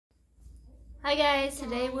Hi guys,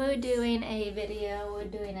 today we're doing a video. We're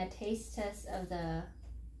doing a taste test of the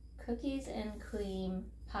cookies and cream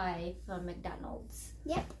pie from McDonald's.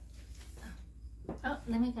 Yep. Oh,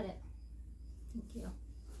 let me cut it. Thank you.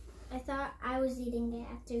 I thought I was eating it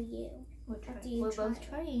after you. We're both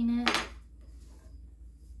trying it.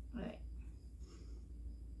 Alright.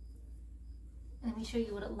 Let me show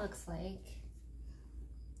you what it looks like.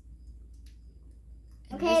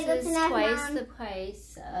 And Okay, this is twice Mom. the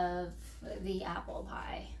price of the apple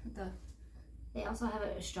pie. They also have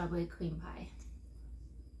a strawberry cream pie.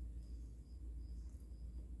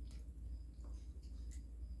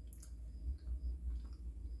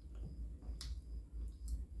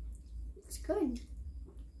 It's good.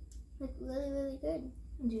 Like really, really good.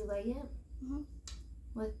 Do you like it? Mhm.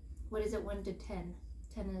 What is it 1 to 10?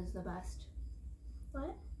 10 is the best.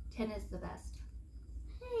 What? 10 is the best.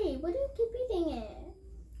 Hey, what do you keep eating it?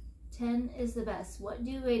 10 is the best. What do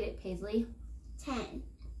you rate it, Paisley? 10.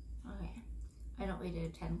 Okay. I don't rate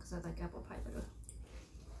it a 10 because I like apple pie better.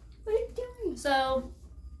 What are you doing? So,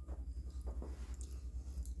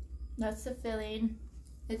 that's the filling.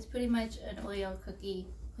 It's pretty much an Oreo cookie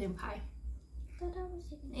cream pie. I thought I was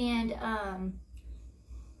eating it. And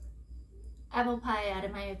apple pie, out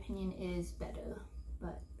of my opinion, is better.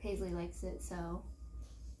 But Paisley likes it, so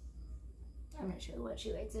I'm not sure what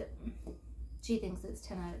she rates it. She thinks it's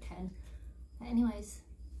 10 out of 10. But anyways,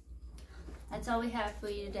 that's all we have for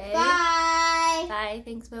you today. Bye. Bye.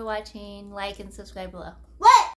 Thanks for watching. Like and subscribe below. Bye.